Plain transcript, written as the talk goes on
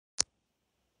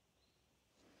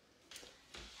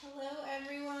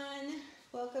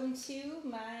welcome to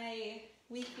my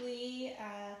weekly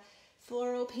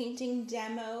floral painting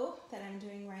demo that I'm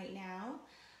doing right now.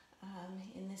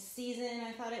 In this season,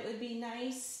 I thought it would be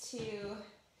nice to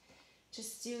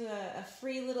just do a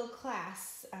free little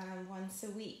class once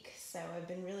a week. So I've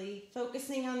been really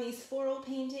focusing on these floral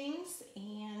paintings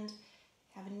and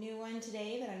have a new one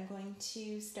today that I'm going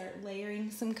to start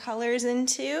layering some colors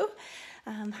into.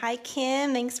 Hi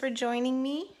Kim, thanks for joining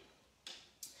me.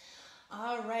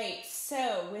 All right,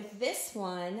 so with this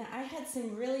one, I had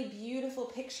some really beautiful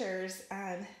pictures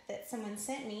that someone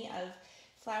sent me of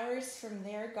flowers from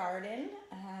their garden.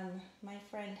 My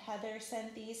friend Heather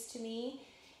sent these to me,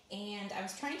 and I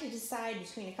was trying to decide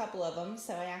between a couple of them,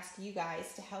 so I asked you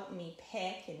guys to help me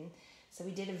pick, and so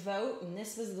we did a vote, and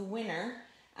this was the winner.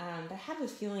 But I have a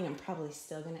feeling I'm probably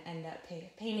still going to end up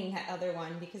painting that other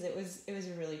one because it was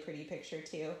a really pretty picture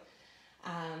too.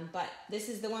 But this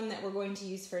is the one that we're going to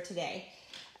use for today.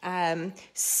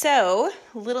 So,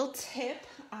 little tip,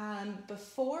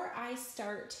 before I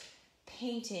start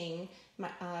painting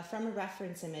from a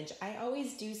reference image, I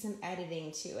always do some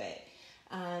editing to it.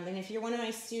 And if you're one of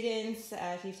my students,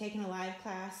 if you've taken a live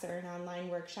class or an online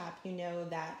workshop, you know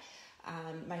that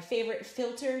my favorite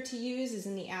filter to use is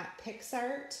in the app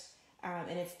PixArt,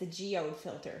 and it's the geode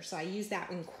filter. So I use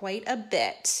that one quite a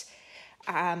bit.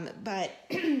 But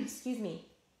excuse me.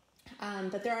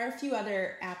 But there are a few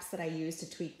other apps that I use to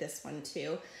tweak this one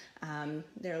too.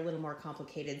 They're a little more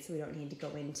complicated, so we don't need to go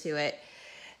into it.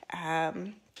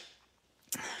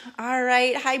 All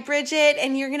right, hi Bridget,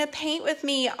 and you're gonna paint with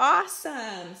me,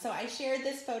 awesome. So I shared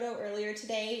this photo earlier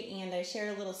today, and I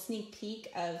shared a little sneak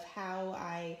peek of how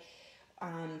I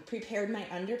prepared my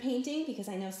underpainting, because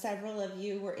I know several of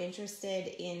you were interested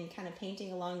in kind of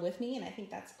painting along with me, and I think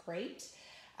that's great.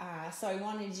 So I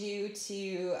wanted you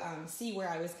to see where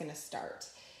I was going to start.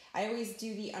 I always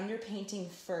do the underpainting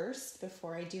first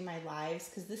before I do my lives,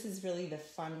 because this is really the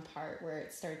fun part where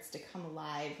it starts to come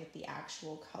alive with the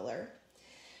actual color.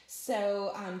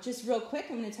 So just real quick,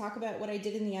 I'm going to talk about what I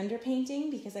did in the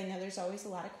underpainting, because I know there's always a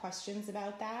lot of questions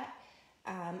about that.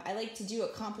 I like to do a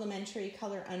complementary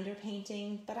color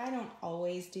underpainting, but I don't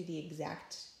always do the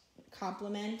exact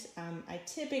complement. I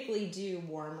typically do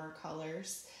warmer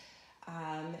colors.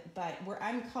 But where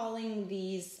I'm calling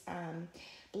these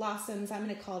blossoms, I'm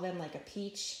going to call them like a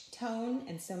peach tone,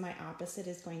 and so my opposite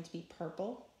is going to be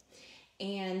purple.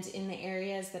 And in the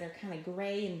areas that are kind of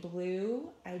gray and blue,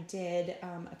 I did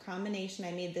a combination.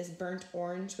 I made this burnt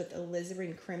orange with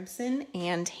alizarin crimson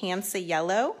and Hansa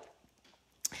yellow.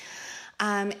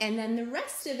 And then the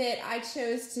rest of it, I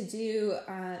chose to do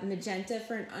magenta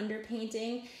for an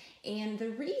underpainting. And the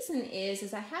reason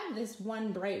is I have this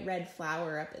one bright red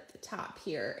flower up at the top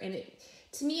here, and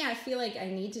to me, I feel like I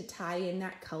need to tie in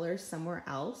that color somewhere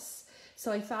else.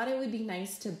 So I thought it would be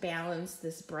nice to balance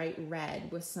this bright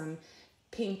red with some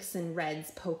pinks and reds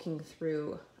poking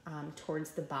through towards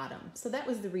the bottom. So that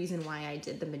was the reason why I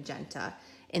did the magenta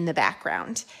in the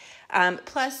background.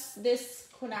 Plus this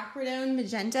quinacridone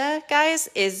magenta, guys,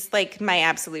 is like my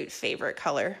absolute favorite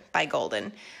color by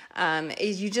Golden.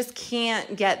 You just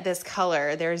can't get this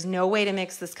color. There's no way to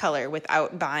mix this color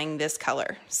without buying this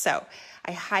color. So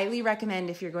I highly recommend,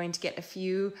 if you're going to get a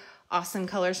few awesome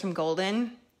colors from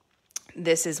Golden,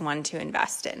 this is one to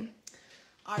invest in.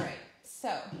 All right,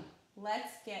 so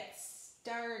let's get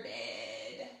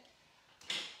started.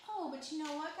 Oh, but you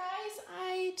know what, guys?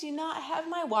 I do not have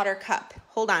my water cup.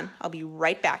 Hold on, I'll be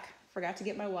right back. Forgot to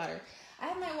get my water. I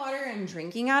have my water I'm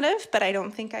drinking out of, but I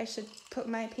don't think I should put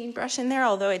my paintbrush in there,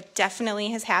 although it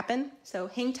definitely has happened. So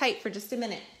hang tight for just a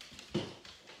minute.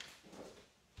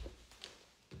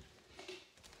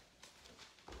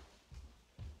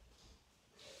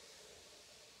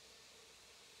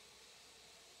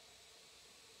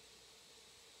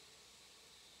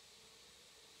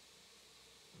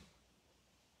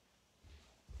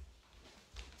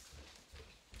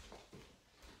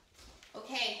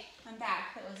 Okay, I'm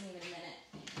back. That wasn't even a minute.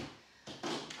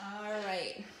 All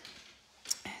right.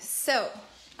 So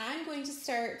I'm going to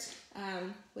start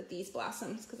with these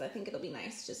blossoms, because I think it'll be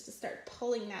nice just to start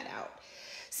pulling that out.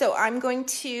 So I'm going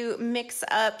to mix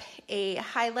up a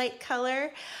highlight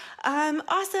color.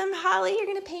 Awesome, Holly, you're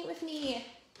gonna paint with me.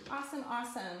 Awesome,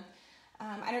 awesome.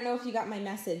 I don't know if you got my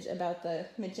message about the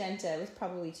magenta. It was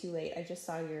probably too late. I just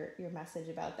saw your message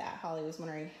about that. Holly was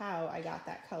wondering how I got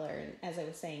that color. And as I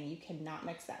was saying, you cannot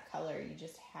mix that color. You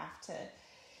just have to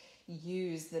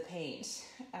use the paint,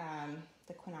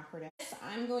 the quinacridone.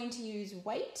 I'm going to use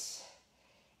white,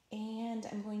 and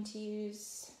I'm going to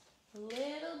use a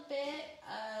little bit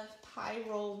of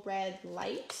Pyrrole Red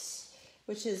Light.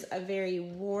 which is a very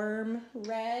warm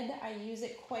red. I use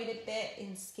it quite a bit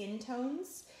in skin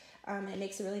tones. It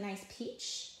makes a really nice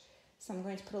peach. So I'm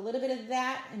going to put a little bit of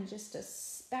that and just a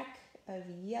speck of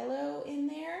yellow in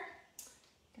there.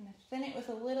 I'm going to thin it with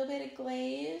a little bit of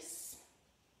glaze.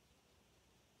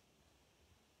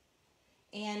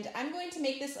 And I'm going to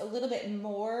make this a little bit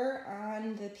more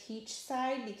on the peach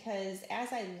side because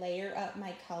as I layer up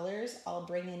my colors, I'll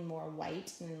bring in more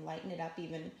white and lighten it up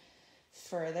even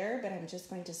further. But I'm just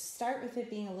going to start with it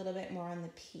being a little bit more on the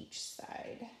peach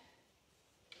side.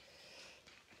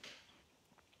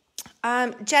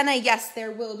 Jenna, yes,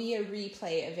 there will be a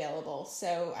replay available.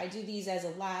 So I do these as a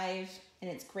live, and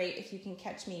it's great if you can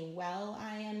catch me while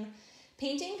I am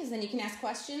painting, because then you can ask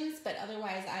questions, but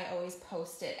otherwise I always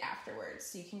post it afterwards,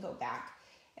 so you can go back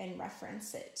and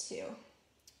reference it too.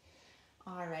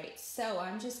 All right, so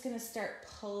I'm just gonna start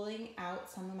pulling out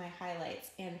some of my highlights,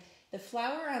 and the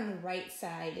flower on the right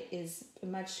side is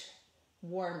much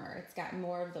warmer. It's got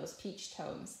more of those peach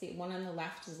tones. The one on the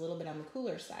left is a little bit on the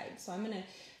cooler side. So I'm gonna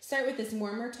start with this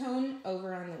warmer tone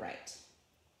over on the right.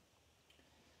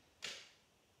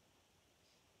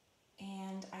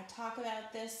 And I talk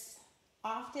about this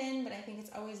often, but I think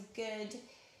it's always good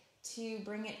to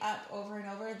bring it up over and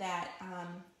over that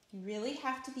you really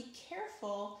have to be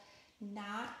careful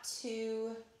not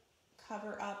to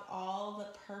cover up all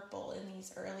the purple in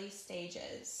these early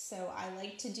stages. So I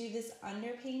like to do this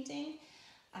underpainting,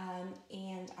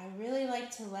 and I really like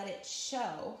to let it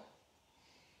show.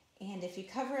 And if you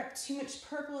cover up too much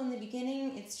purple in the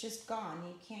beginning, it's just gone.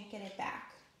 You can't get it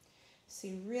back. So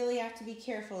you really have to be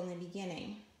careful in the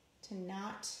beginning to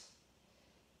not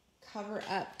cover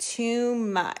up too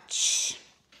much.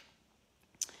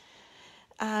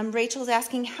 Rachel's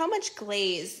asking, how much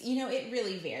glaze? You know, it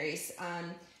really varies.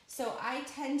 So I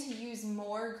tend to use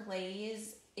more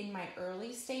glaze in my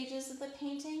early stages of the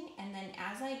painting, and then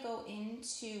as I go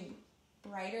into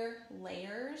brighter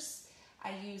layers,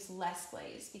 I use less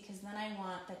glaze because then I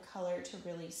want the color to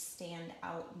really stand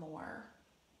out more.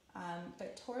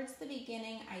 But towards the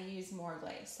beginning, I use more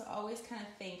glaze. So always kind of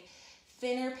think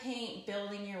thinner paint,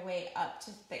 building your way up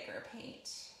to thicker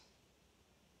paint.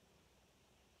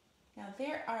 Now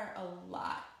there are a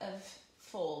lot of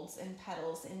folds and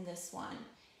petals in this one,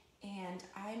 and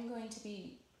I'm going to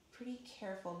be pretty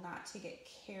careful not to get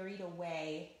carried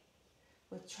away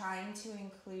with trying to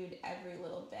include every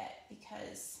little bit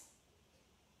because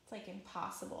it's like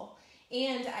impossible.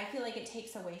 And I feel like it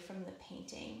takes away from the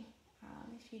painting.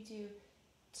 If you do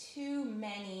too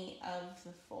many of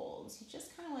the folds, you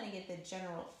just kind of want to get the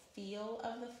general feel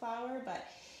of the flower. But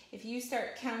if you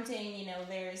start counting, you know,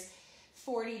 there's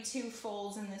 42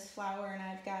 folds in this flower and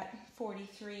I've got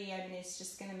 43, I mean, it's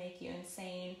just going to make you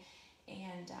insane.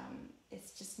 And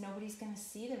it's just, nobody's going to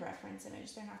see the reference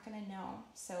image. They're not going to know.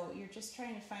 So you're just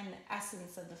trying to find the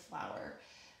essence of the flower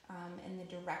and the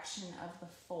direction of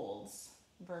the folds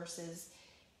versus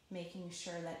making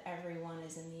sure that everyone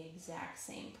is in the exact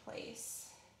same place.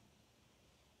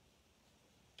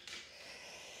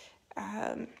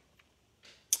 And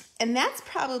that's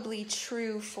probably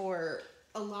true for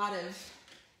a lot of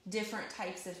different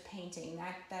types of painting.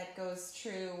 That goes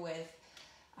true with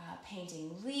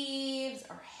painting leaves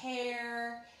or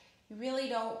hair. You really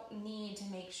don't need to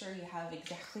make sure you have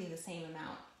exactly the same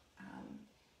amount.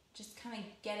 Just kind of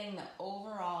getting the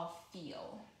overall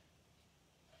feel.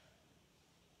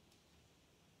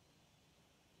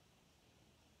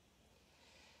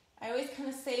 I always kind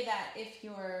of say that if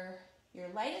your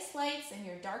lightest lights and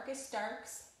your darkest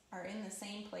darks are in the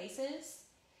same places,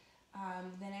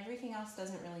 then everything else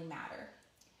doesn't really matter.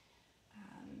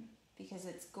 Because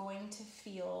it's going to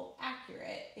feel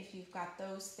accurate if you've got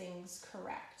those things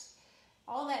correct.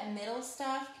 All that middle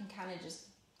stuff can kind of just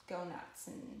go nuts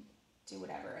and do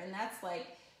whatever. And that's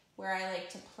like where I like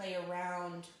to play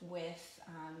around with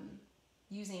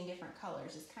using different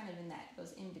colors. It's kind of in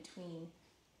those in-between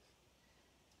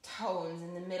tones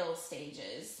in the middle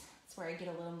stages. That's where I get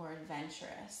a little more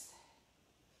adventurous.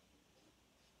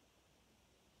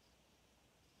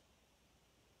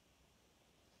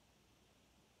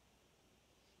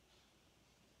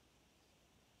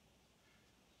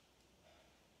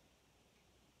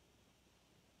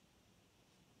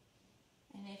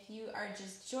 And if you are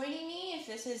just joining me, if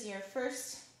this is your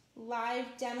first live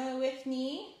demo with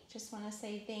me, just want to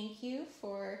say thank you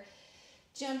for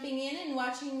jumping in and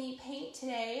watching me paint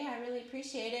today. I really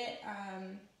appreciate it.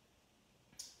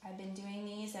 I've been doing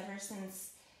these ever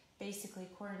since basically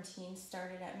quarantine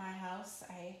started at my house.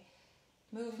 I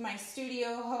moved my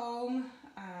studio home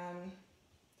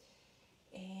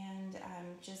and I'm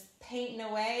just painting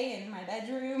away in my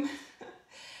bedroom.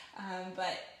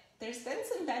 But there's been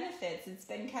some benefits. It's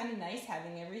been kind of nice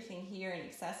having everything here and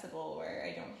accessible where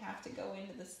I don't have to go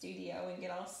into the studio and get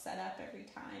all set up every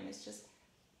time. It's just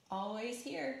always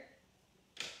here.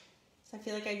 So I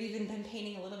feel like I've even been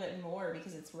painting a little bit more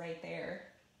because it's right there.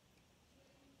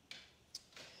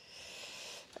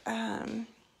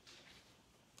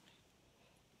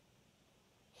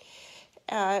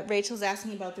 Rachel's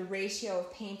asking about the ratio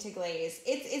of paint to glaze.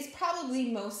 It's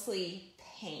probably mostly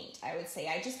paint, I would say.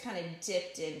 I just kind of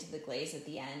dipped into the glaze at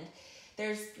the end.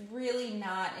 There's really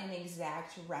not an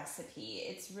exact recipe.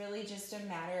 It's really just a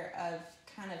matter of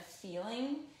kind of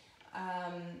feeling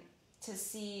to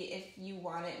see if you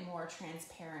want it more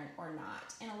transparent or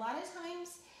not. And a lot of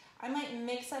times I might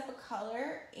mix up a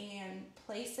color and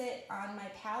place it on my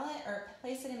palette or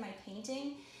place it in my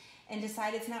painting and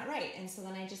decide it's not right. And so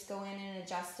then I just go in and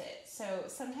adjust it. So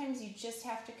sometimes you just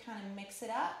have to kind of mix it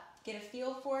up, get a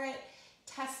feel for it,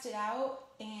 test it out,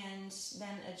 and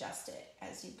then adjust it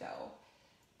as you go.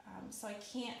 So I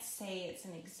can't say it's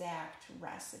an exact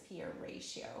recipe or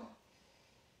ratio.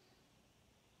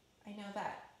 I know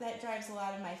that drives a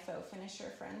lot of my faux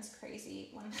finisher friends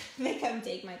crazy when they come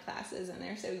take my classes and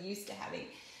they're so used to having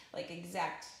like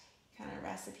exact kind of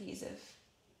recipes of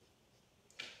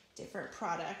different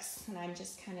products, and I'm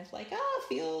just kind of like, oh,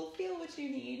 feel what you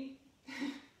need.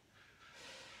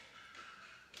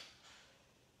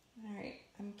 All right,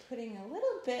 I'm putting a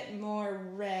little bit more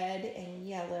red and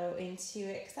yellow into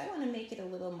it because I want to make it a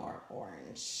little more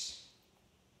orange.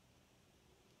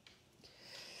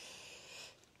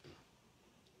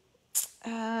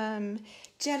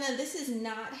 Jenna, this is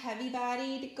not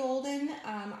heavy-bodied golden.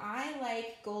 I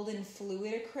like Golden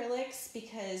Fluid Acrylics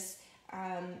because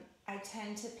I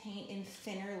tend to paint in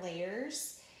thinner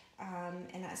layers,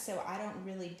 and so I don't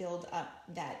really build up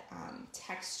that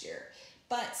texture.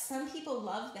 But some people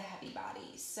love the heavy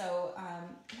body, so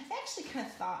I've actually kind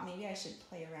of thought maybe I should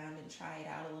play around and try it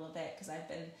out a little bit because I've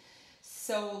been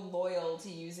so loyal to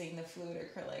using the fluid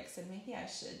acrylics, and maybe I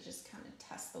should just kind of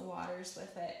test the waters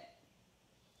with it.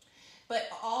 But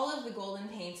all of the golden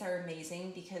paints are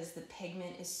amazing because the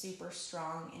pigment is super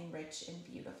strong and rich and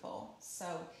beautiful.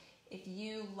 So if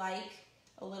you like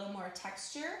a little more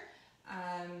texture,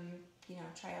 you know,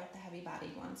 try out the heavy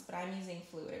bodied ones, but I'm using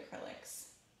fluid acrylics.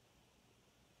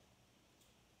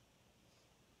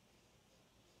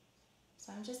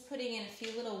 So I'm just putting in a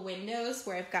few little windows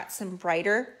where I've got some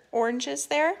brighter oranges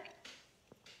there.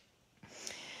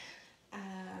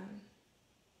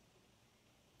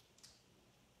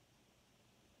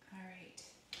 All right,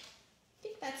 I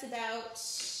think that's about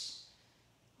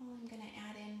all I'm gonna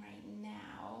add in right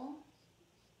now.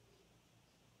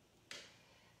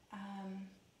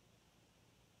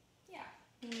 Yeah,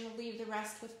 I'm gonna leave the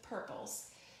rest with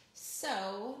purples.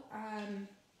 So,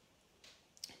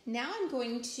 now I'm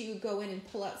going to go in and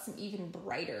pull out some even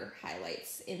brighter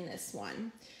highlights in this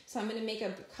one. So I'm going to make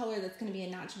a color that's going to be a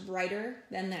notch brighter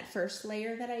than that first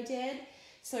layer that I did.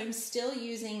 So I'm still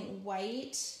using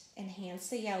white, enhance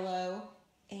the yellow,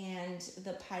 and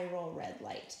the Pyrrole red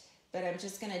light. But I'm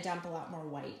just going to dump a lot more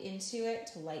white into it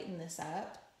to lighten this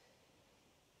up.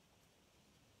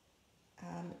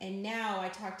 And now I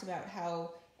talked about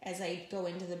how as I go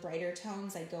into the brighter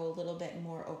tones, I go a little bit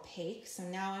more opaque. So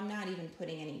now I'm not even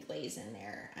putting any glaze in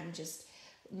there. I'm just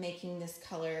making this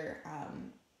color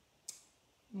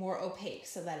more opaque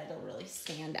so that it'll really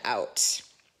stand out.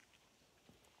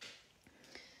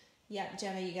 Yeah,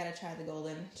 Jenna, you gotta try the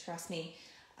golden, trust me.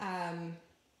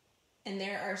 And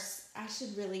there are, I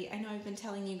know I've been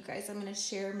telling you guys I'm gonna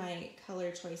share my color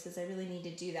choices. I really need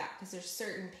to do that because there's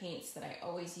certain paints that I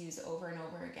always use over and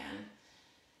over again.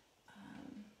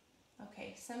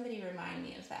 Okay, somebody remind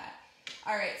me of that.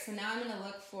 All right, so now I'm gonna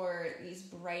look for these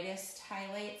brightest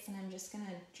highlights and I'm just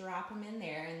gonna drop them in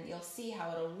there and you'll see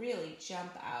how it'll really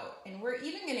jump out. And we're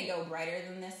even gonna go brighter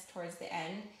than this towards the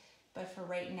end, but for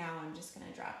right now, I'm just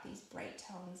gonna drop these bright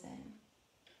tones in.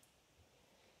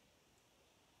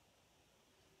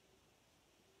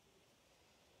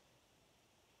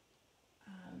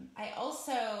 I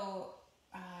also,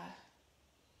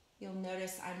 you'll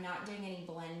notice I'm not doing any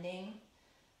blending.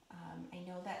 I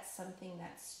know that's something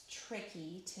that's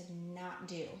tricky to not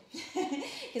do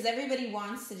because everybody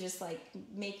wants to just like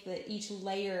make each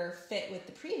layer fit with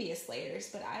the previous layers,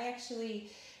 but I actually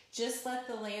just let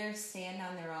the layers stand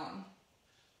on their own.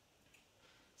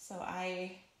 So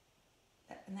and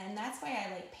then that's why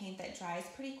I like paint that dries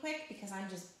pretty quick because I'm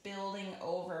just building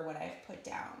over what I've put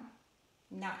down,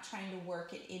 not trying to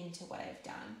work it into what I've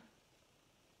done.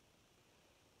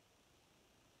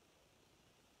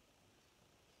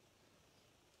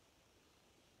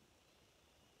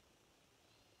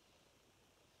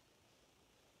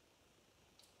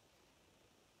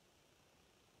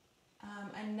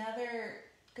 Another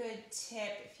good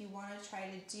tip if you want to try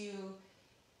to do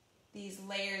these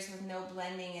layers with no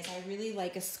blending is I really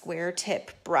like a square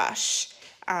tip brush.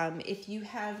 If you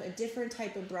have a different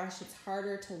type of brush, it's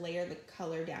harder to layer the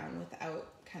color down without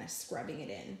kind of scrubbing it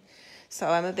in. So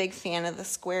I'm a big fan of the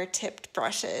square tipped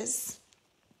brushes.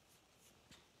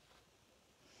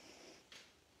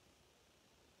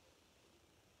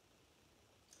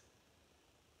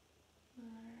 All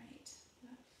right,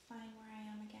 find where I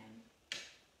am again.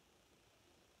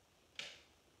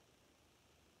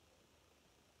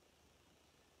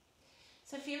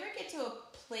 So if you ever get to a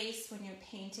place when you're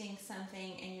painting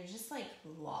something and you're just like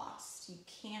lost, you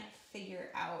can't figure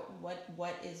out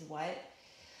what is what,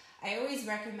 I always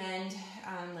recommend,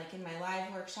 like in my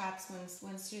live workshops,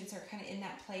 when students are kind of in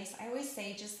that place, I always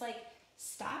say just like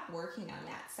stop working on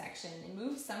that section and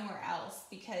move somewhere else,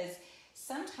 because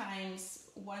sometimes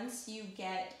once you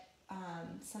get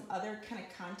some other kind of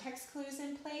context clues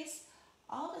in place,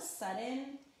 all of a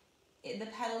sudden the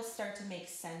petals start to make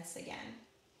sense again.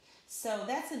 So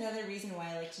that's another reason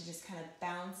why I like to just kind of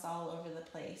bounce all over the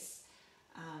place.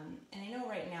 And I know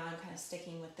right now I'm kind of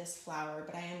sticking with this flower,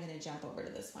 but I am going to jump over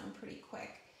to this one pretty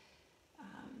quick.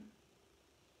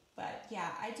 But yeah,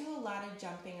 I do a lot of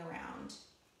jumping around.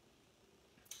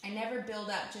 I never build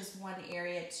up just one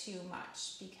area too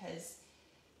much because,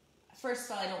 first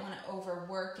of all, I don't want to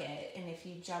overwork it. And if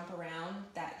you jump around,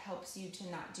 that helps you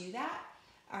to not do that.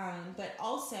 But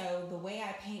also, the way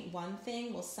I paint one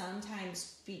thing will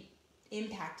sometimes be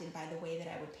impacted by the way that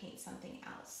I would paint something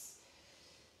else.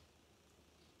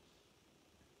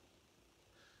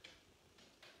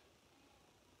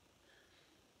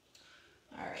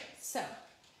 All right, so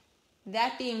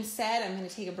that being said, I'm going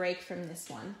to take a break from this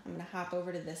one. I'm going to hop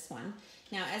over to this one.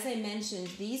 Now, as I mentioned,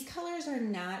 these colors are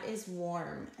not as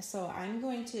warm, so I'm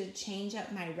going to change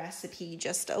up my recipe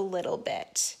just a little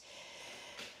bit.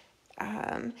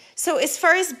 So as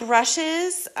far as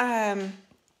brushes,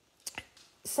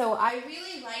 so I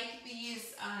really like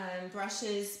these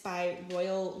brushes by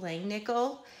Royal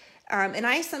Langnickel. And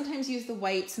I sometimes use the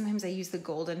white, sometimes I use the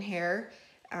golden hair.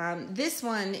 This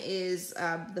one is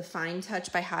the Fine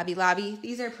Touch by Hobby Lobby.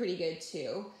 These are pretty good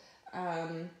too.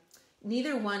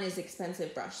 Neither one is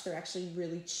expensive brush. They're actually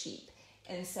really cheap.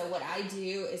 And so what I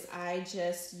do is I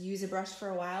just use a brush for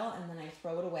a while and then I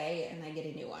throw it away and I get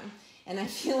a new one. And I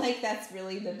feel like that's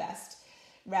really the best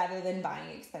rather than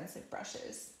buying expensive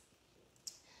brushes.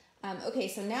 Okay,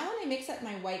 so now when I mix up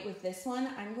my white with this one,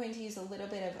 I'm going to use a little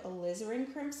bit of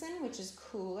alizarin crimson, which is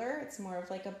cooler. It's more of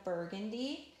like a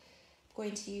burgundy. I'm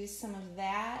going to use some of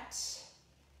that.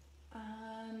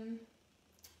 And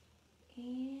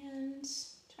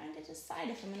trying to decide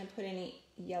if I'm going to put any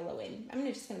yellow in. I'm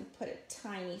just going to put a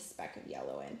tiny speck of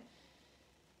yellow in.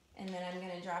 And then I'm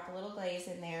going to drop a little glaze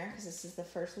in there because this is the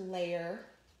first layer.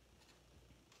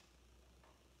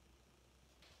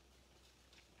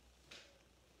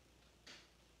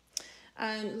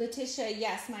 Letitia,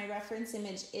 yes, my reference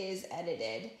image is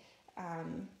edited.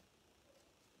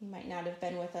 You might not have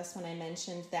been with us when I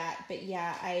mentioned that, but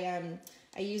yeah,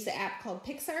 I use the app called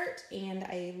PixArt, and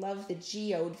I love the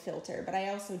geode filter, but I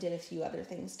also did a few other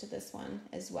things to this one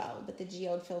as well. But the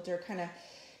geode filter kind of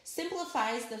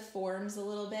simplifies the forms a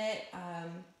little bit,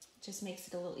 just makes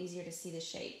it a little easier to see the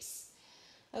shapes.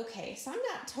 Okay, so I'm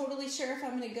not totally sure if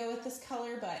I'm going to go with this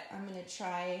color, but I'm going to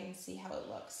try and see how it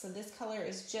looks. So this color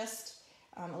is just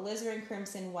alizarin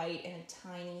crimson, white, and a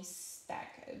tiny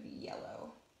speck of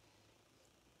yellow.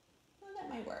 Well, that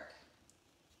might work.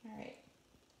 All right.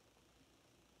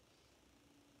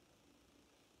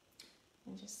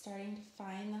 I'm just starting to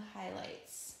find the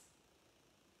highlights.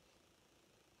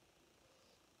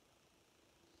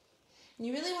 And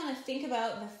you really want to think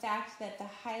about the fact that the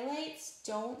highlights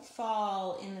don't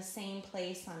fall in the same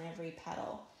place on every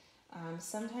petal.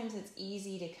 Sometimes it's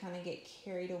easy to kind of get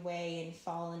carried away and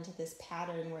fall into this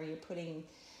pattern where you're putting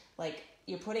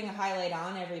a highlight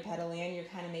on every petal and you're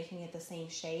kind of making it the same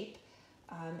shape.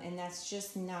 And that's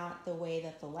just not the way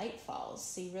that the light falls.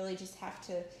 So you really just have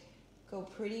to go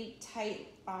pretty tight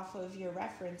off of your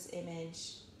reference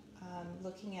image,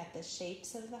 looking at the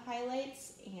shapes of the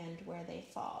highlights and where they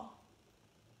fall.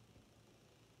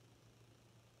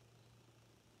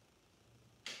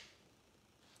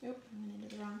 Nope, I went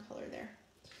into the wrong color there.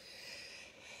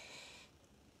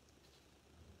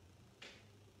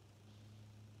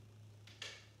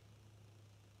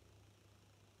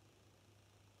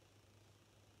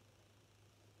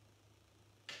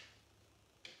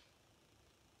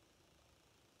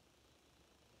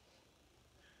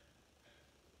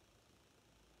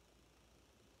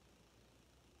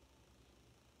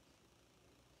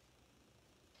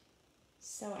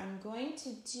 So I'm going to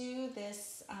do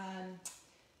this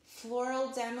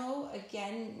floral demo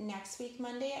again next week,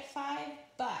 Monday at 5,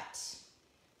 but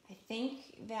I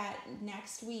think that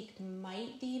next week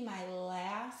might be my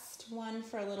last one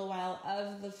for a little while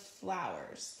of the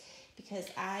flowers, because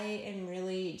I am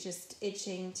really just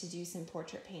itching to do some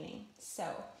portrait painting. So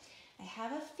I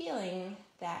have a feeling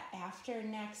that after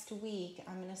next week,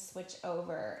 I'm going to switch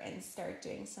over and start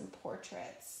doing some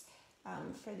portraits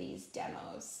for these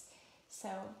demos. So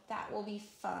that will be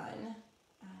fun.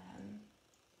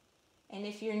 And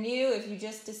if you're new, if you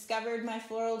just discovered my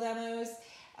floral demos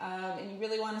and you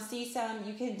really want to see some,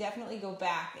 you can definitely go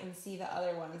back and see the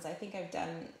other ones. I think I've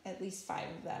done at least 5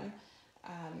 of them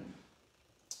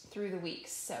through the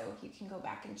weeks, so you can go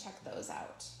back and check those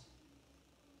out.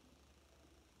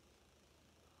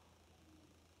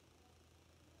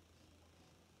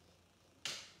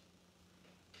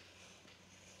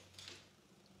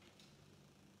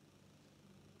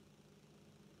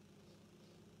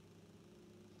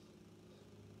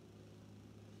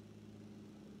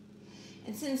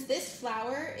 And since this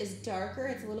flower is darker,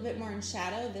 it's a little bit more in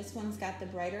shadow, this one's got the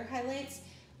brighter highlights.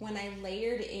 When I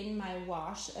layered in my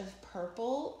wash of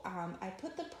purple, I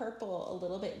put the purple a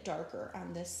little bit darker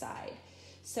on this side.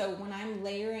 So when I'm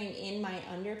layering in my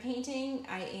underpainting,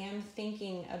 I am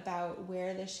thinking about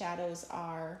where the shadows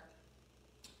are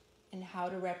and how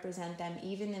to represent them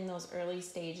even in those early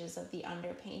stages of the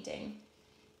underpainting.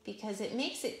 Because it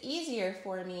makes it easier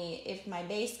for me if my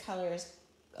base color is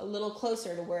a little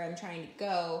closer to where I'm trying to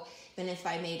go than if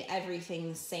I made everything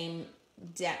the same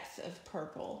depth of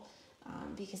purple.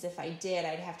 Because if I did,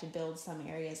 I'd have to build some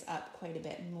areas up quite a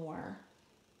bit more.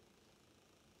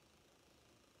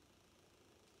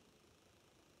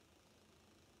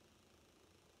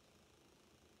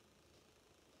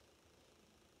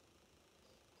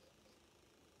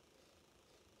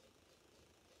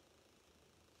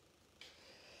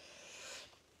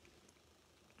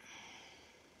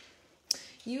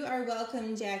 You are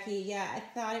welcome, Jackie. Yeah, I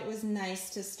thought it was nice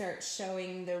to start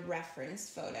showing the reference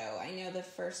photo. I know the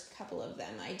first couple of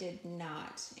them I did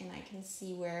not, and I can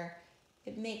see where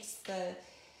it makes the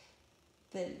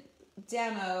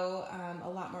demo a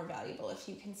lot more valuable if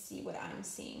you can see what I'm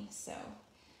seeing. So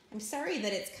I'm sorry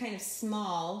that it's kind of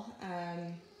small.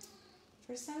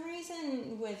 For some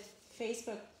reason with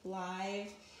Facebook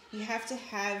Live, you have to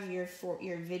have your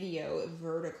video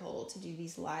vertical to do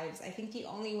these lives. I think the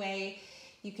only way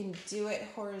you can do it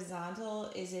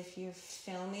horizontal is if you're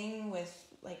filming with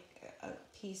like a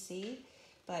PC,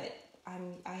 but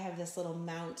I have this little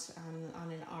mount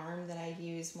on an arm that I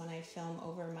use when I film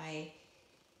over my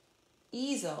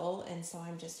easel, and so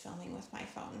I'm just filming with my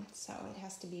phone. So it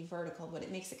has to be vertical, but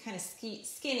it makes it kind of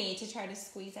skinny to try to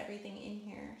squeeze everything in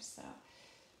here. So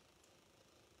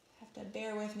have to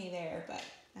bear with me there, but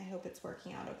I hope it's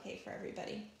working out okay for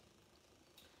everybody.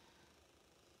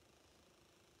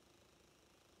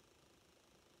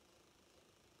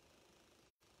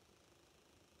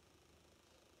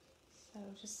 So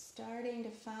just starting to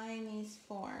find these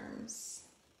forms.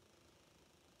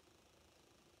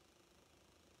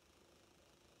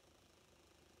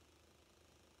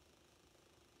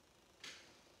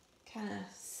 Kind of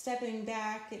stepping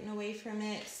back, getting away from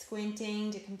it,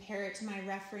 squinting to compare it to my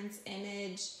reference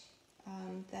image.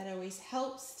 That always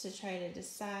helps to try to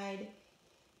decide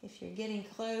if you're getting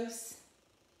close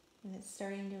and it's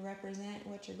starting to represent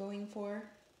what you're going for.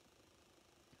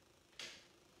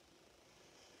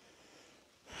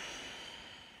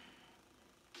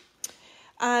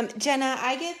 Jenna,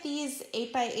 I get these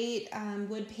 8x8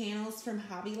 wood panels from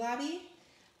Hobby Lobby,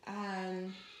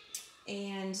 and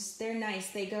they're nice.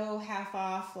 They go half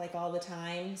off like all the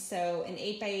time. So an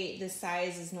 8x8, this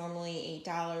size is normally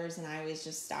 $8, and I always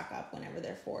just stock up whenever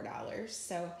they're $4.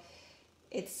 So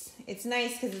it's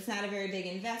nice because it's not a very big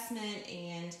investment,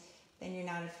 and then you're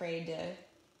not afraid to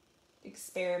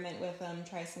experiment with them,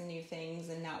 try some new things,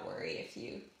 and not worry if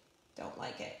you don't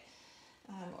like it.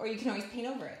 Or you can always paint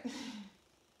over it.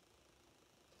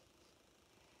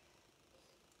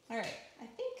 All right, I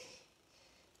think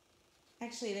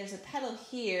actually there's a petal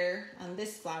here on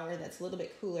this flower that's a little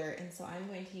bit cooler, and so I'm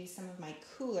going to use some of my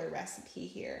cooler recipe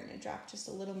here. I'm going to drop just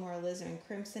a little more alizarin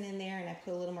crimson in there, and I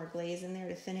put a little more glaze in there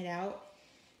to thin it out,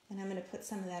 and I'm going to put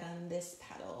some of that on this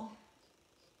petal.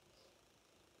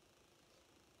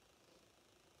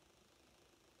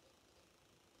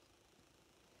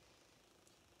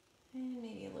 And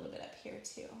maybe a little bit up here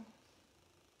too.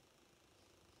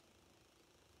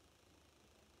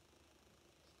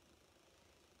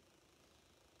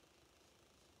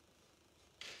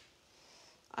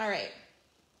 All right.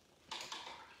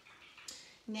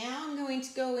 Now I'm going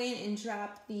to go in and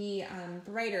drop the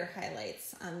brighter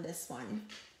highlights on this one.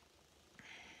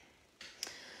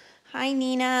 Hi,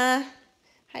 Nina.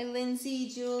 Hi, Lindsay,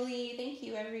 Julie. Thank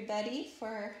you, everybody,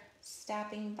 for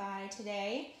stopping by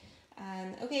today.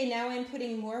 Okay, now I'm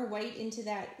putting more white into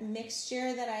that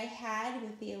mixture that I had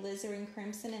with the alizarin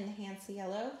crimson and the Hansa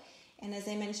yellow. And as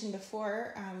I mentioned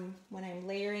before, when I'm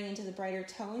layering into the brighter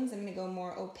tones, I'm going to go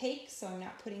more opaque, so I'm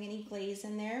not putting any glaze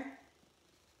in there.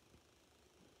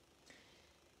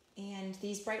 And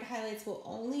these bright highlights will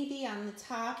only be on the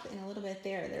top and a little bit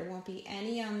there. There won't be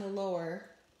any on the lower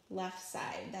left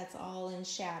side. That's all in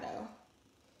shadow.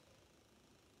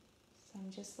 So I'm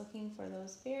just looking for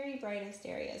those very brightest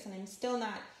areas. And I'm still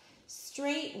not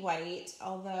straight white,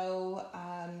 although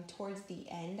towards the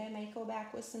end I might go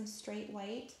back with some straight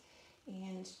white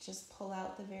and just pull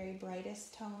out the very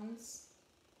brightest tones.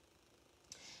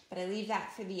 But I leave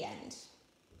that for the end.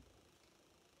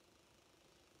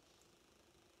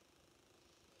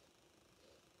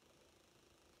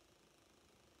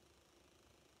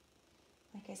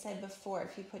 Like I said before,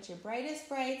 if you put your brightest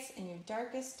brights and your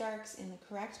darkest darks in the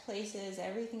correct places,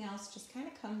 everything else just kind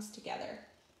of comes together.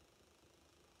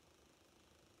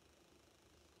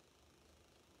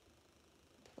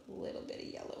 Put a little bit of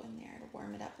yellow in there to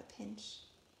warm it up a pinch.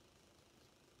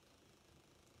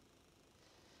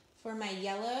 For my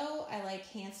yellow, I like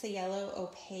Hansa Yellow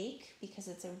Opaque because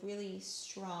it's a really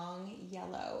strong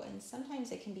yellow, and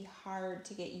sometimes it can be hard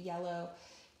to get yellow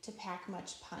to pack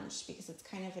much punch because it's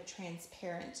kind of a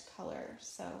transparent color.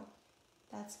 So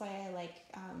that's why I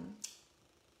like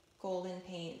Golden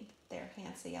Paint, their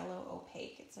Hansa Yellow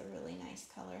Opaque. It's a really nice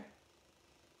color.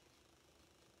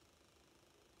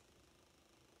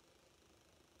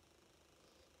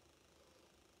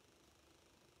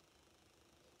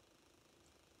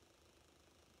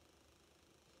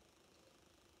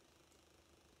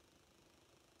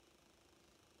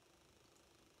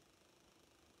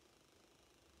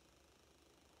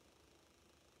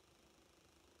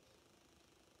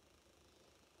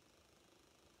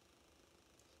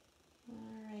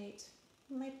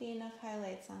 Might be enough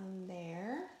highlights on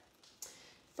there.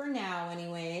 For now,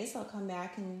 anyways, I'll come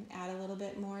back and add a little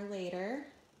bit more later,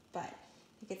 but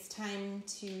I think it's time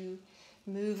to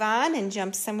move on and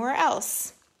jump somewhere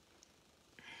else.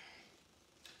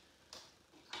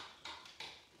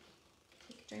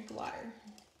 Take a drink of water.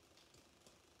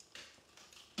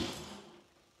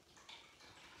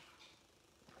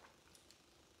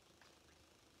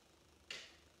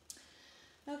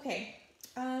 Okay.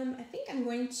 I think I'm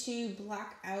going to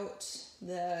block out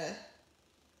the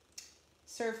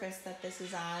surface that this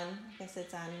is on. I guess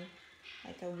it's on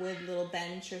like a wood little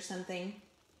bench or something.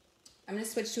 I'm going to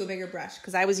switch to a bigger brush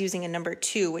because I was using a number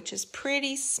 2, which is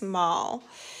pretty small.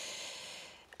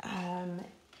 And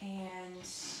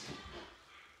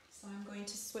so I'm going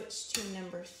to switch to a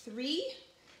number 3.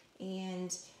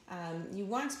 And you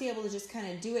want to be able to just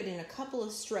kind of do it in a couple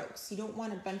of strokes. You don't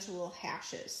want a bunch of little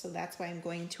hashes, so that's why I'm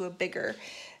going to a bigger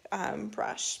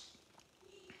brush.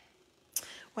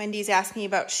 Wendy's asking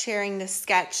about sharing the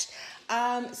sketch.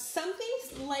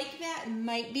 Something like that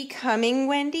might be coming,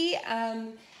 Wendy.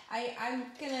 I'm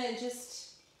going to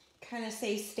just kind of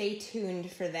say stay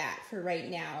tuned for that for right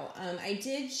now. I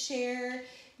did share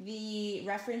the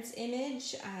reference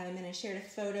image, and I shared a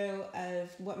photo of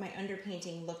what my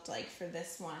underpainting looked like for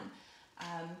this one.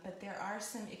 But there are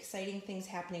some exciting things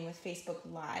happening with Facebook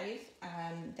Live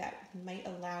that might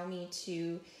allow me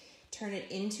to turn it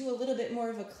into a little bit more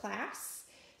of a class.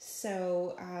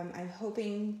 So I'm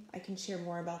hoping I can share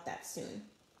more about that soon.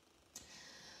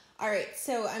 All right,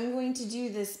 so I'm going to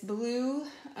do this blue.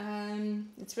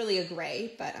 It's really a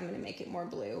gray, but I'm going to make it more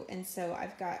blue. And so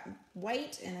I've got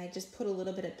white, and I just put a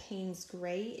little bit of Payne's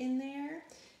Gray in there.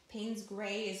 Payne's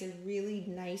Gray is a really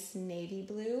nice navy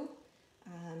blue.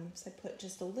 So I put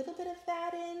just a little bit of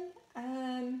that in.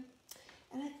 And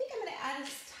I think I'm going to add a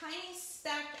tiny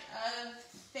speck of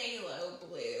phthalo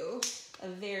blue. A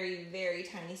very, very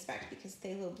tiny speck because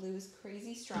phthalo blue is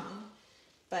crazy strong.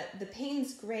 But the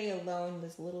Payne's Gray alone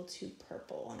was a little too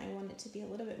purple, and I want it to be a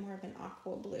little bit more of an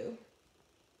aqua blue.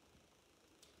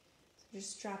 So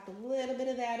just drop a little bit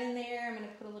of that in there. I'm going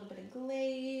to put a little bit of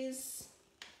glaze.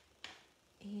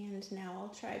 And now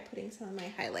I'll try putting some of my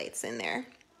highlights in there.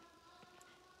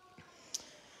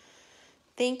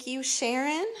 Thank you,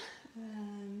 Sharon.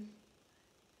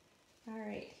 All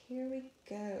right, here we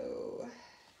go.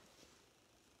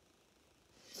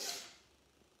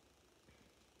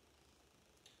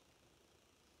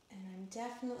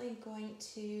 Definitely going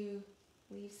to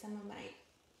leave some of my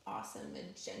awesome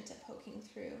magenta poking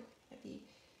through. I'd be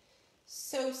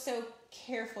so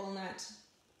careful not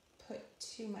to put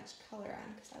too much color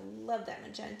on because I love that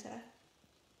magenta.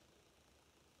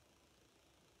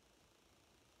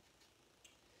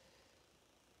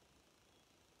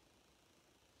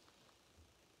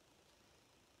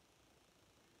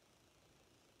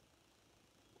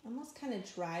 Almost kind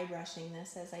of dry brushing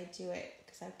this as I do it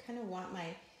because I kind of want my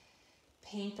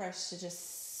paintbrush to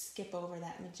just skip over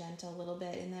that magenta a little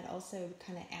bit, and that also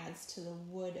kind of adds to the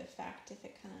wood effect if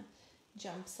it kind of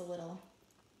jumps a little.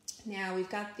 Now we've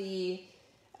got the,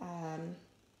 what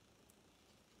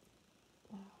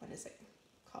is it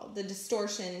called? The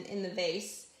distortion in the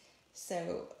vase.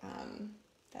 So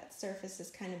that surface is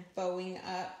kind of bowing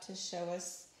up to show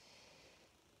us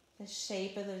the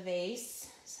shape of the vase.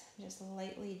 So I'm just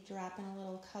lightly dropping a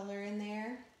little color in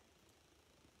there.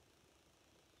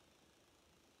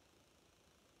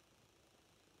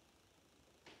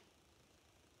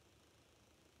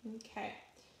 Okay,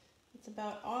 that's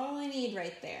about all I need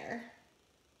right there.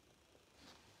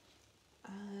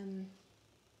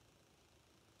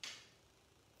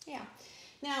 Yeah.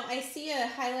 Now I see a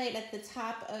highlight at the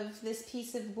top of this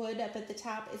piece of wood up at the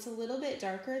top. It's a little bit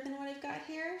darker than what I've got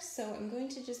here, so I'm going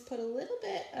to just put a little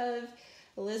bit of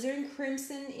alizarin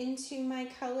crimson into my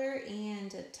color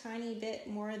and a tiny bit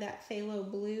more of that phthalo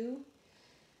blue.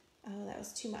 Oh, that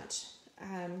was too much.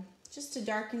 Just to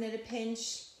darken it a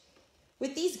pinch.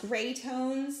 With these gray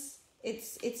tones,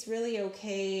 it's really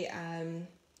okay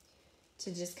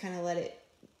to just kind of let it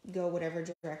go whatever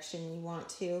direction you want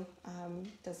to.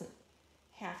 Doesn't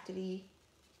have to be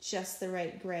just the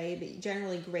right gray, but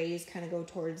generally grays kind of go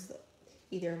towards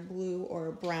either blue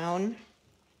or brown.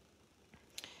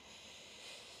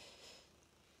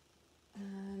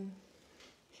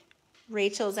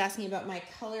 Rachel's asking about my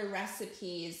color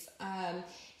recipes.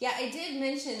 Yeah, I did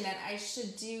mention that I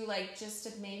should do like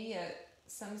just maybe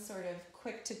some sort of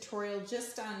quick tutorial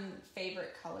just on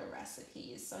favorite color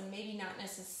recipes. So maybe not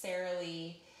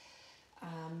necessarily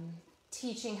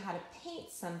teaching how to paint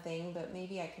something, but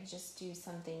maybe I could just do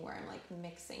something where I'm like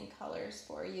mixing colors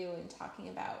for you and talking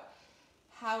about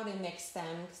how to mix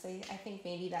them, because I think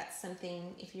maybe that's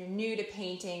something, if you're new to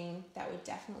painting, that would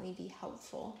definitely be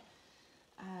helpful.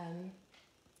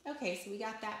 Okay, so we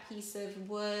got that piece of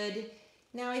wood.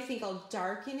 Now I think I'll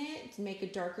darken it to make a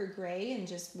darker gray and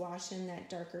just wash in that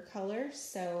darker color.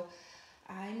 So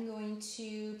I'm going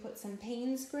to put some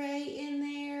Payne's Gray in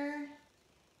there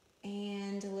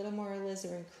and a little more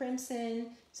alizarin crimson.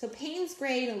 So Payne's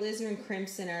Gray and alizarin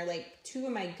crimson are like two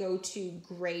of my go-to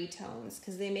gray tones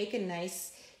because they make a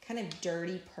nice kind of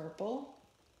dirty purple.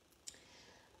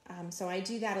 So I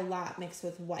do that a lot mixed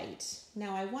with white.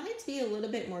 Now I want it to be a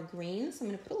little bit more green, so I'm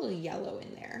going to put a little yellow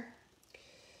in there.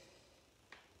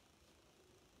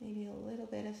 Maybe a little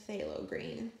bit of phthalo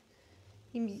green.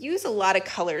 You use a lot of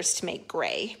colors to make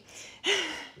gray.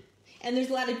 And there's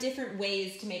a lot of different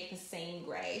ways to make the same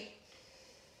gray.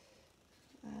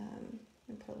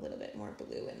 And put a little bit more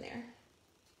blue in there.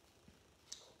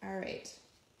 All right.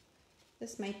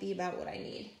 This might be about what I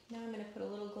need. Now I'm going to put a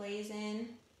little glaze in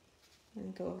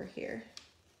and go over here.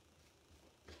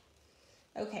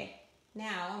 Okay,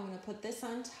 now I'm going to put this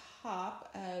on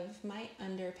top of my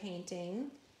underpainting.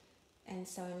 And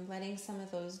so I'm letting some of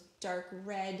those dark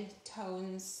red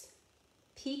tones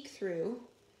peek through.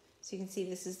 So you can see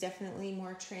this is definitely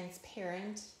more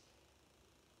transparent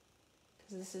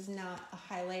because this is not a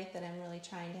highlight that I'm really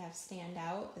trying to have stand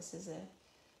out. This is a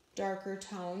darker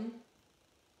tone.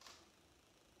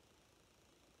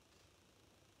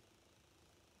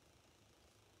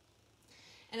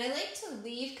 And I like to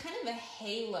leave kind of a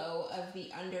halo of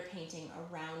the underpainting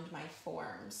around my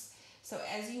forms. So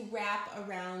as you wrap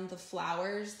around the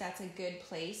flowers, that's a good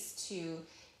place to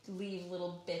leave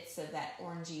little bits of that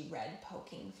orangey red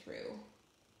poking through.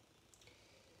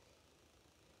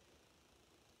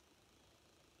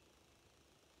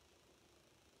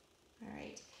 All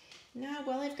right, now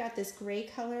while I've got this gray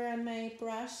color on my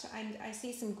brush, I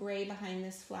see some gray behind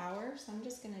this flower, so I'm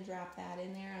just gonna drop that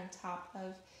in there on top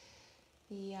of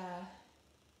the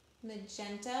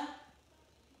magenta.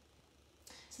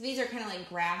 So these are kind of like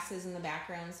grasses in the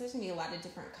background, so there's gonna be a lot of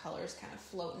different colors kind of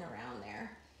floating around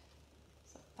there.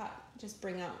 So I thought just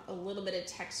bring out a little bit of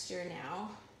texture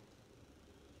now.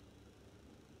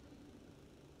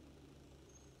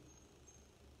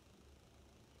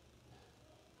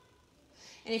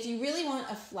 And if you really want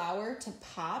a flower to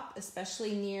pop,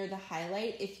 especially near the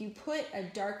highlight, if you put a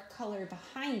dark color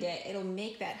behind it, it'll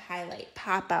make that highlight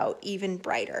pop out even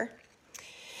brighter.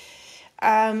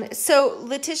 So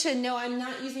Letitia, no, I'm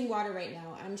not using water right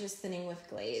now. I'm just thinning with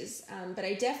glaze. But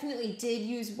I definitely did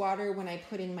use water when I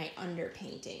put in my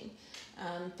underpainting.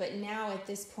 But now at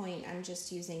this point, I'm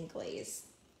just using glaze.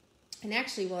 And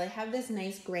actually, while I have this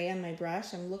nice gray on my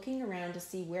brush, I'm looking around to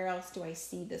see where else do I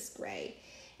see this gray.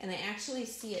 And I actually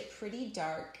see it pretty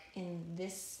dark in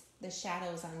the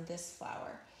shadows on this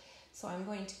flower. So I'm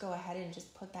going to go ahead and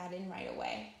just put that in right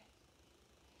away.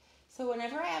 So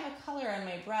whenever I have a color on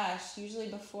my brush, usually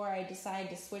before I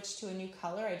decide to switch to a new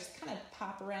color, I just kind of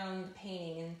pop around the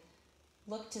painting and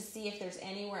look to see if there's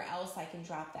anywhere else I can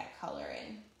drop that color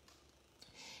in.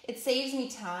 It saves me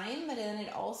time, but then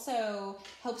it also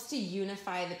helps to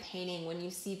unify the painting when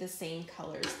you see the same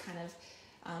colors kind of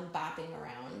bopping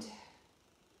around.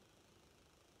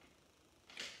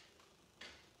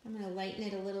 I'm going to lighten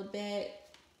it a little bit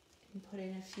and put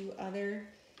in a few other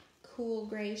cool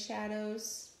gray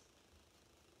shadows.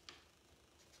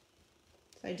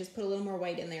 So I just put a little more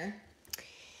white in there.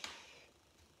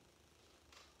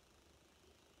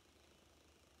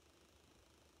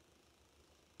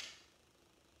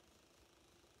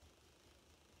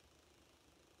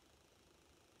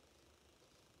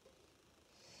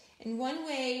 And one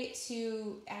way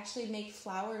to actually make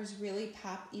flowers really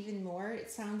pop even more, it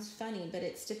sounds funny, but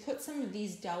it's to put some of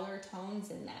these duller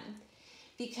tones in them.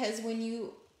 Because when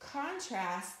you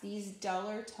contrast these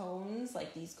duller tones,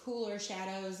 like these cooler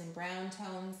shadows and brown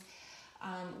tones,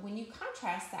 when you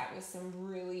contrast that with some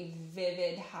really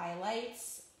vivid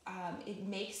highlights, it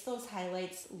makes those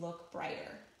highlights look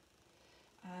brighter.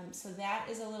 So that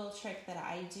is a little trick that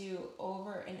I do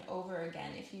over and over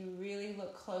again. If you really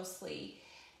look closely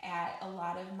at a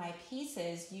lot of my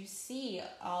pieces, you see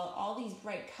all these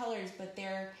bright colors, but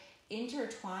they're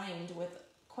intertwined with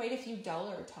quite a few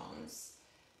duller tones.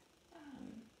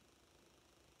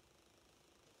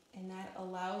 And that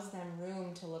allows them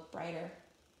room to look brighter.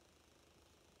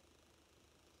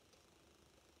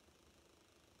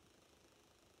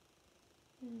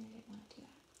 I didn't want to do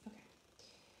that. Okay.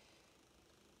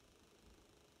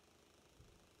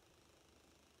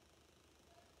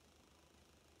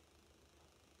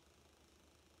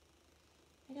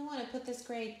 I don't want to put this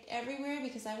gray everywhere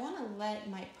because I want to let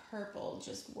my purple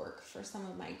just work for some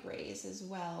of my grays as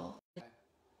well.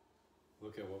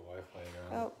 Look at what Wi-Fi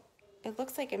you're on. Oh, it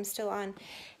looks like I'm still on.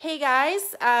 Hey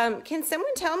guys, can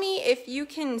someone tell me if you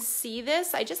can see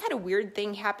this? I just had a weird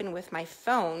thing happen with my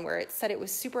phone where it said it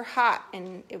was super hot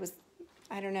and it was,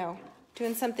 I don't know,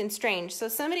 doing something strange. So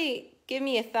somebody give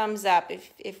me a thumbs up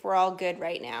if we're all good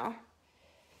right now.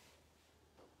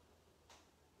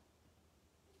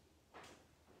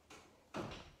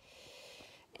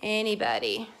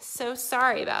 Anybody? So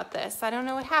sorry about this. I don't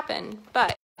know what happened,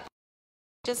 but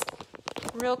just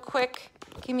real quick,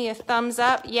 give me a thumbs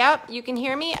up. Yep, you can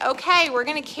hear me? Okay, we're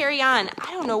gonna carry on.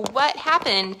 I don't know what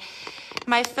happened.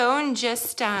 My phone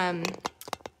just said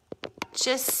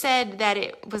that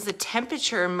it was a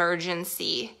temperature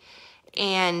emergency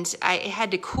and I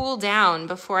had to cool down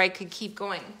before I could keep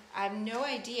going. I have no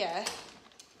idea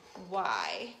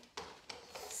why.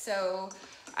 So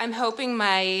I'm hoping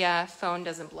my phone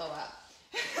doesn't blow up.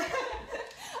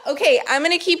 Okay, I'm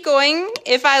gonna keep going.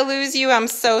 If I lose you, I'm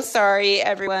so sorry,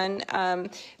 everyone.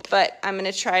 But I'm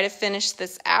gonna try to finish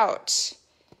this out.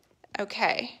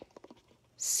 Okay,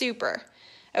 super.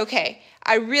 Okay,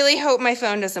 I really hope my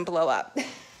phone doesn't blow up.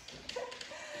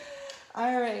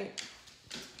 All right,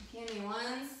 give me 1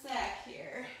 sec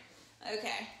here.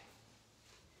 Okay.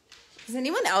 Has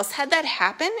anyone else had that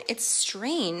happen? It's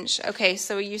strange. Okay,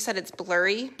 so you said it's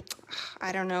blurry.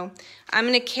 I don't know. I'm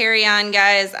going to carry on,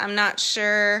 guys. I'm not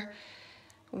sure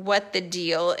what the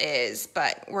deal is,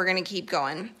 but we're going to keep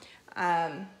going.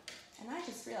 And I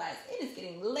just realized it is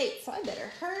getting late, so I better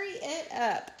hurry it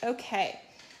up. Okay,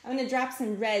 I'm going to drop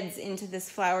some reds into this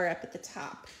flower up at the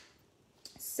top.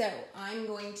 So I'm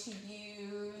going to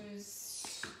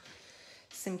use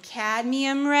some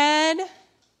cadmium red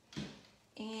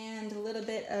and a little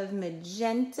bit of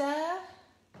magenta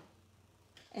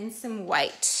and some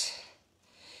white.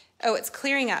 Oh, it's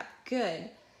clearing up. Good.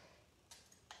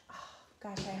 Oh,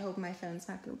 gosh, I hope my phone's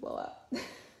not going to blow up.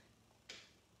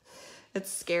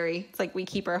 It's scary. It's like we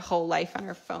keep our whole life on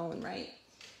our phone, right?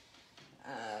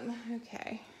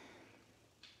 Okay.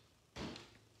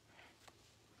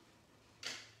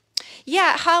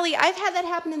 Yeah, Holly, I've had that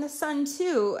happen in the sun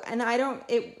too, and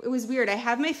it was weird. I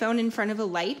have my phone in front of a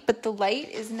light, but the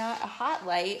light is not a hot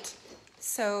light,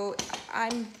 so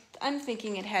I'm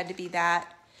thinking it had to be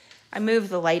that. I moved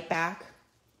the light back.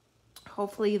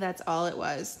 Hopefully that's all it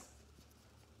was.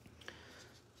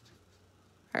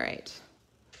 All right.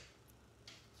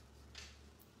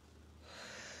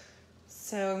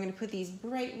 So I'm going to put these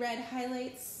bright red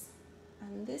highlights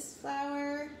on this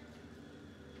flower.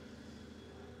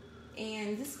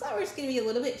 And this flower is going to be a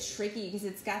little bit tricky because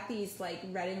it's got these like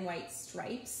red and white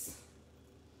stripes.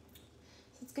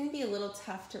 So It's going to be a little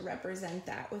tough to represent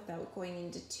that without going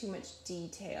into too much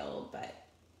detail, but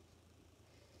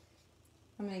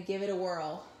I'm going to give it a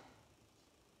whirl.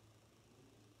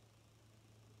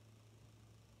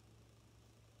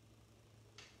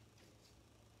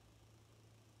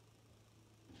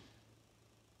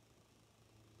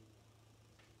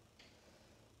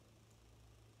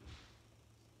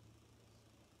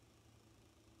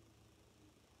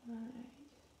 All right.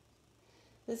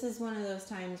 This is one of those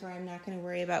times where I'm not going to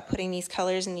worry about putting these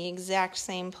colors in the exact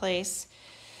same place.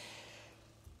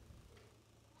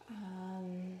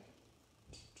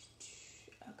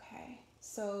 Okay,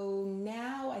 so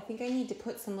now I think I need to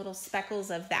put some little speckles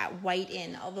of that white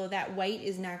in, although that white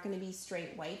is not going to be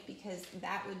straight white because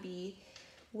that would be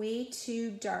way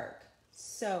too dark.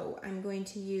 So I'm going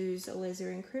to use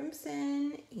alizarin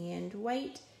crimson and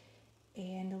white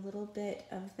and a little bit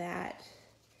of that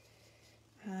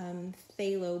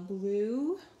phthalo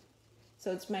blue.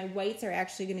 So it's, my whites are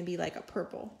actually going to be like a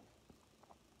purple,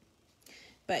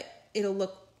 but it'll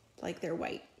look like they're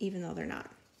white even though they're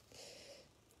not.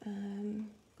 Go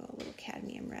a little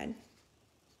cadmium red.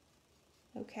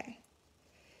 Okay,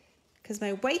 because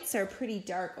my whites are pretty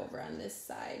dark over on this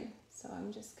side, so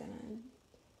I'm just gonna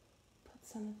put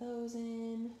some of those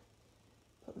in,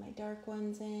 put my dark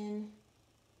ones in.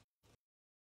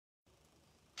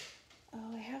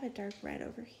 Oh, I have a dark red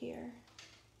over here.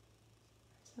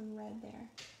 Some red there.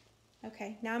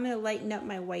 Okay, now I'm going to lighten up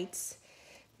my whites.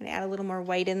 I'm going to add a little more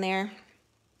white in there.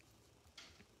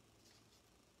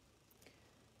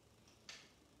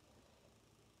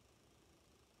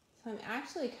 So I'm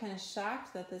actually kind of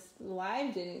shocked that this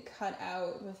live didn't cut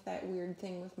out with that weird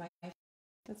thing with my phone.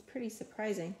 That's pretty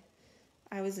surprising.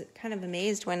 I was kind of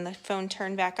amazed when the phone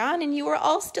turned back on and you were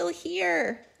all still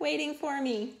here waiting for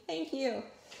me. Thank you.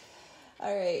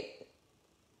 All right.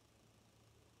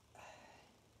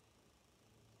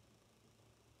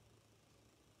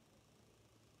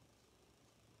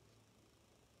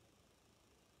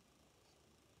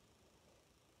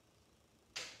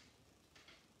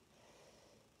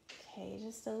 Okay,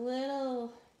 just a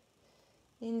little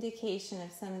indication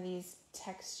of some of these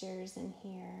textures in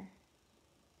here.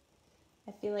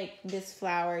 I feel like this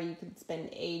flower you could spend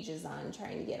ages on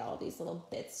trying to get all these little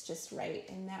bits just right,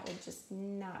 and that would just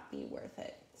not be worth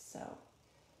it. So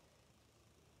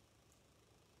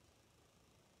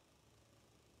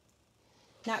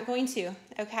not going to.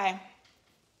 Okay. I'm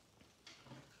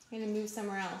going to move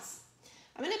somewhere else.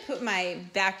 I'm going to put my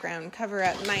background, cover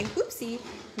up my,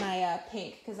 my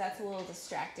pink, because that's a little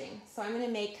distracting. So I'm going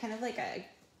to make kind of like a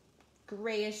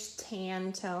grayish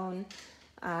tan tone.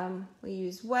 We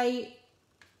use white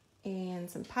and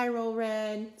some pyrrole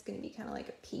red. It's going to be kind of like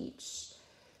a peach.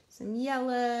 Some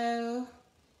yellow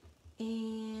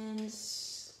and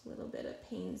a little bit of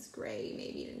Payne's gray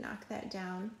maybe to knock that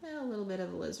down. And a little bit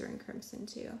of alizarin crimson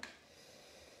too.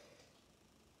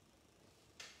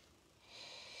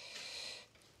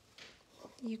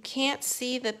 You can't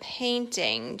see the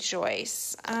painting,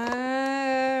 Joyce.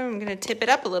 I'm going to tip it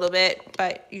up a little bit,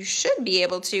 but you should be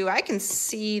able to. I can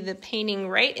see the painting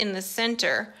right in the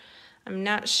center. I'm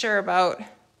not sure about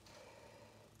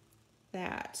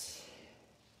that.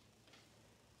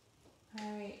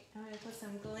 All right, I'm going to put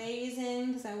some glaze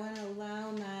in because I want to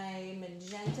allow my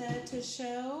magenta to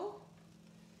show.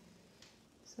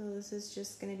 So this is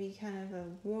just going to be kind of a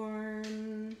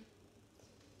warm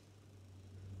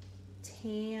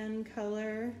tan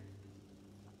color.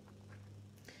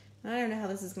 I don't know how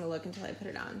this is going to look until I put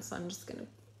it on, so I'm just going to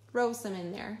throw some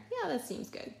in there. Yeah, that seems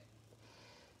good.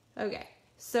 Okay,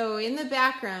 so in the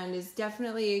background is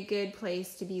definitely a good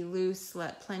place to be loose,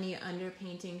 let plenty of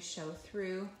underpainting show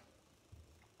through.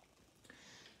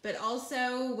 But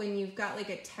also, when you've got like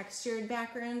a textured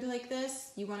background like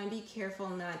this, you want to be careful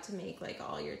not to make like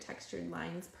all your textured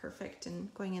lines perfect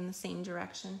and going in the same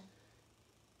direction.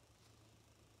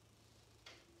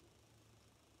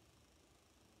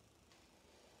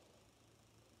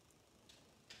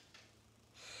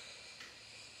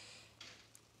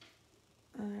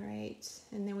 All right,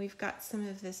 and then we've got some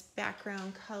of this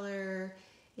background color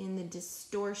in the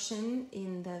distortion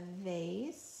in the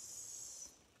vase.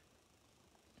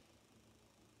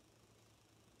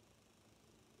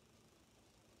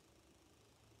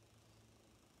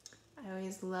 I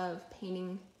always love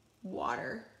painting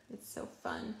water. It's so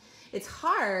fun. It's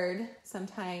hard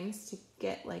sometimes to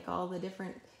get like all the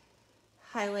different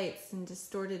highlights and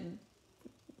distorted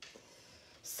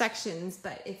sections,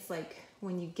 but it's like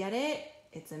when you get it,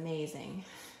 it's amazing.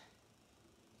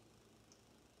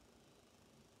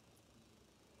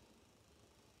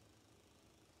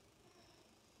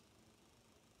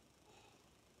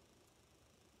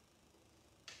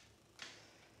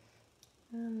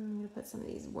 I'm gonna put some of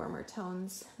these warmer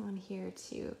tones on here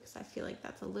too, because I feel like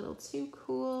that's a little too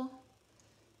cool.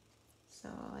 So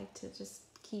I like to just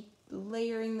keep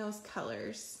layering those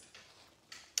colors.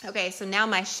 Okay, so now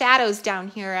my shadows down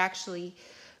here are actually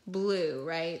blue,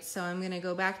 right? So I'm gonna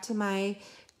go back to my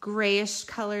grayish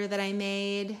color that I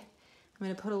made. I'm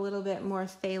gonna put a little bit more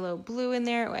phthalo blue in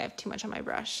there. Oh, I have too much on my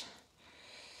brush.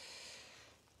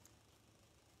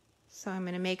 So I'm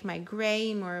gonna make my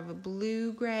gray more of a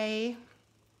blue gray.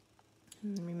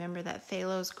 And remember that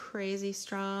phthalo's crazy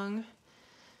strong.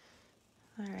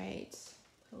 All right,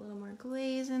 put a little more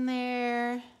glaze in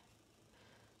there.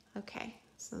 Okay,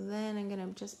 so then I'm gonna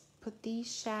just put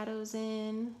these shadows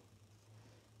in.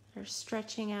 They're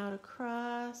stretching out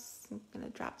across. I'm gonna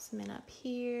drop some in up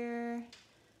here,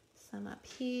 some up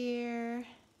here.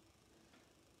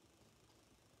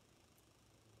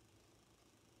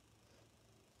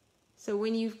 So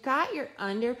when you've got your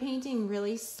underpainting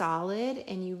really solid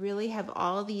and you really have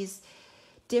all these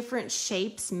different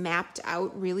shapes mapped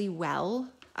out really well,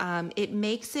 it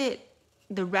makes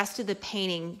the rest of the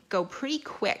painting go pretty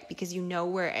quick because you know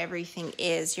where everything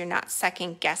is. You're not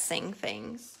second guessing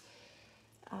things.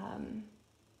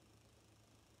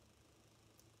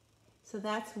 So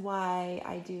that's why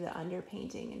I do the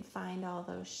underpainting and find all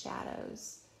those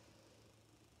shadows.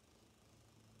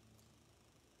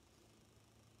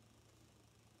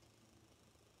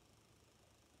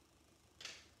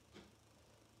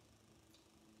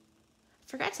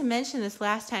 Forgot to mention this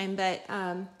last time, but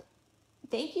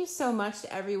thank you so much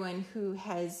to everyone who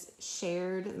has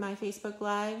shared my Facebook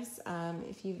Lives.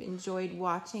 If you've enjoyed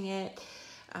watching it,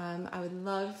 I would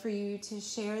love for you to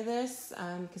share this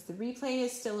because the replay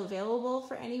is still available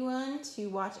for anyone to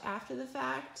watch after the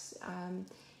fact.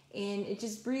 And it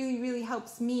just really, really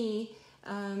helps me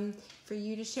for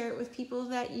you to share it with people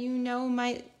that you know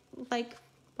might like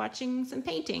watching some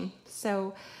painting.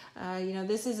 So, you know,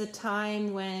 this is a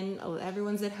time when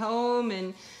everyone's at home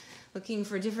and looking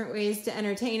for different ways to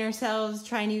entertain ourselves,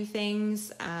 try new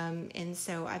things. And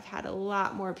so I've had a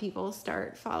lot more people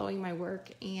start following my work,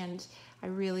 and I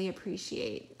really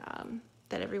appreciate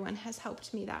that everyone has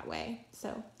helped me that way.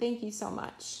 So thank you so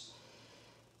much.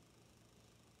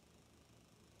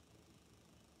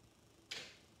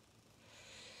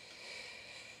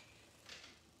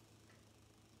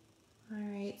 All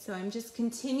right, so I'm just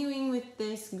continuing with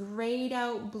this grayed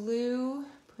out blue,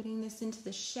 putting this into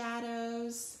the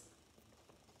shadows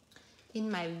in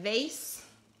my vase.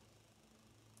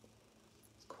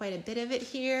 Quite a bit of it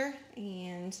here,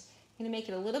 and I'm gonna make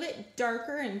it a little bit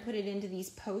darker and put it into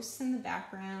these posts in the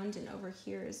background and over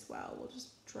here as well. We'll just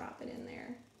drop it in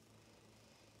there.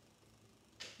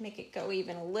 Make it go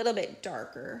even a little bit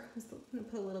darker. I'm gonna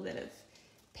put a little bit of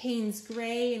Payne's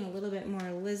Gray and a little bit more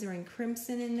alizarin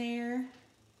crimson in there.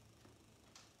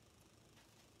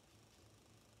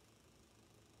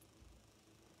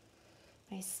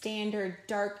 My standard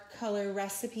dark color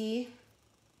recipe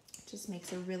just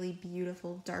makes a really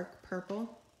beautiful dark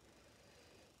purple.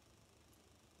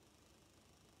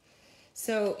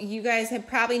 So you guys have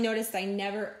probably noticed I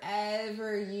never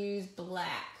ever use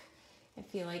black. I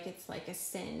feel like it's like a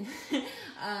sin.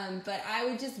 But I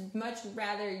would just much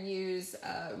rather use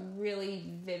a really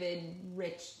vivid,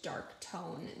 rich, dark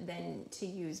tone than to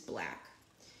use black.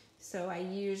 So I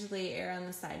usually err on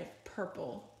the side of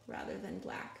purple rather than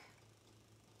black.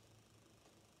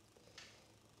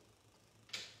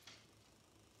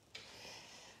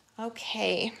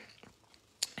 Okay,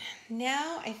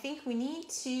 now I think we need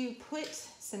to put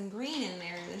some green in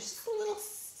there. There's just a little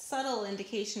subtle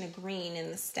indication of green in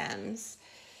the stems.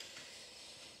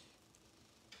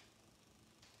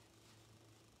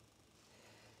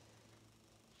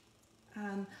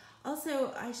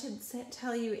 Also, I should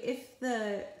tell you, if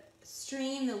the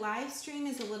live stream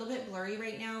is a little bit blurry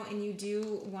right now and you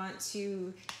do want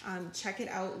to check it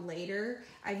out later,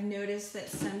 I've noticed that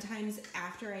sometimes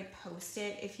after I post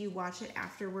it, if you watch it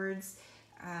afterwards,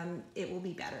 it will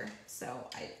be better. So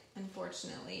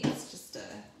unfortunately, it's just a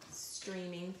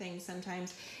streaming thing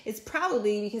sometimes. It's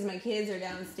probably because my kids are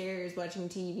downstairs watching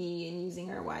TV and using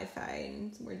our Wi-Fi,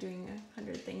 and we're doing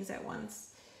 100 things at once.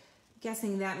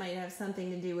 Guessing that might have something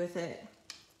to do with it.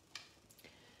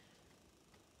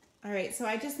 All right, so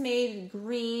I just made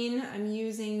green. I'm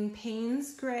using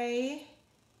Payne's Gray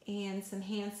and some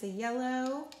Hansa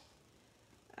Yellow.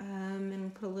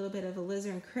 And put a little bit of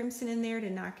alizarin crimson in there to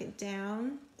knock it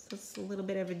down. So it's a little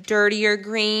bit of a dirtier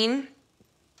green.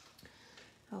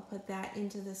 I'll put that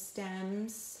into the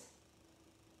stems.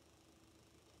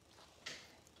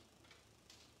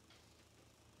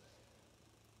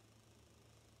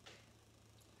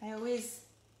 I always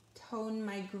tone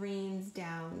my greens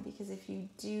down, because if you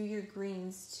do your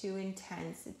greens too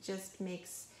intense, it just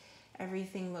makes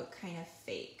everything look kind of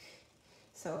fake.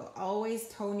 So always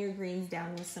tone your greens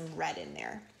down with some red in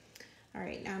there. All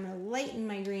right, now I'm gonna lighten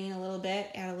my green a little bit,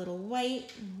 add a little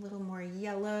white, a little more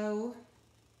yellow,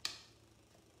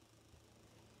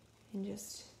 and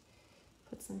just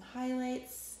put some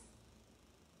highlights.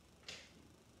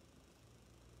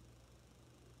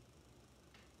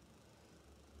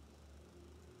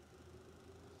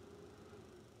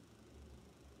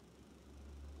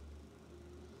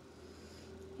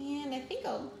 And I think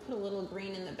I'll put a little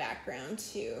green in the background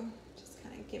too. Just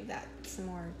kind of give that some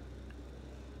more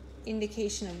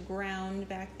indication of ground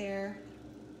back there.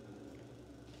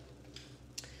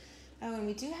 Oh, and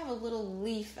we do have a little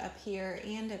leaf up here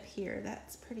and up here.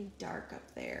 That's pretty dark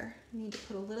up there. I need to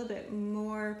put a little bit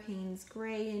more Payne's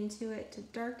Gray into it to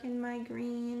darken my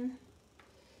green.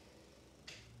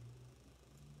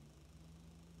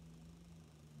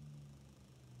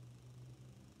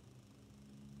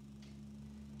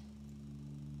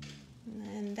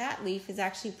 And that leaf is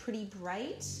actually pretty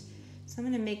bright. So I'm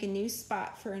going to make a new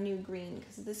spot for a new green,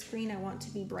 because this green I want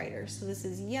to be brighter. So this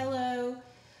is yellow,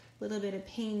 a little bit of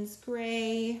Payne's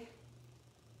Gray.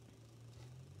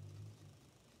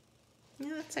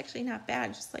 No, that's actually not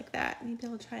bad, just like that. Maybe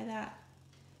I'll try that.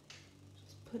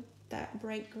 Just put that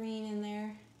bright green in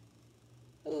there.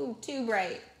 Ooh, too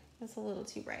bright. That's a little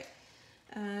too bright.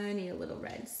 I need a little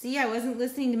red. See, I wasn't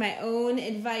listening to my own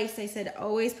advice. I said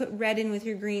always put red in with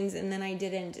your greens, and then I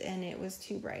didn't, and it was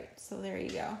too bright. So there you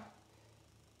go.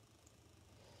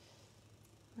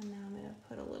 And now I'm going to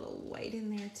put a little white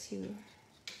in there too.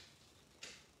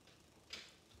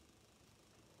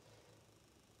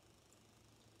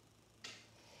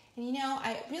 And you know,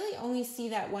 I really only see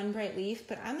that one bright leaf,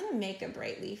 but I'm going to make a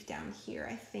bright leaf down here,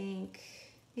 I think.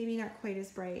 Maybe not quite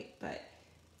as bright, but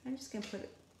I'm just going to put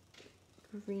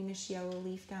a greenish yellow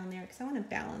leaf down there because I want to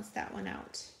balance that one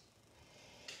out.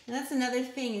 And that's another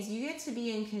thing, is you get to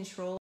be in control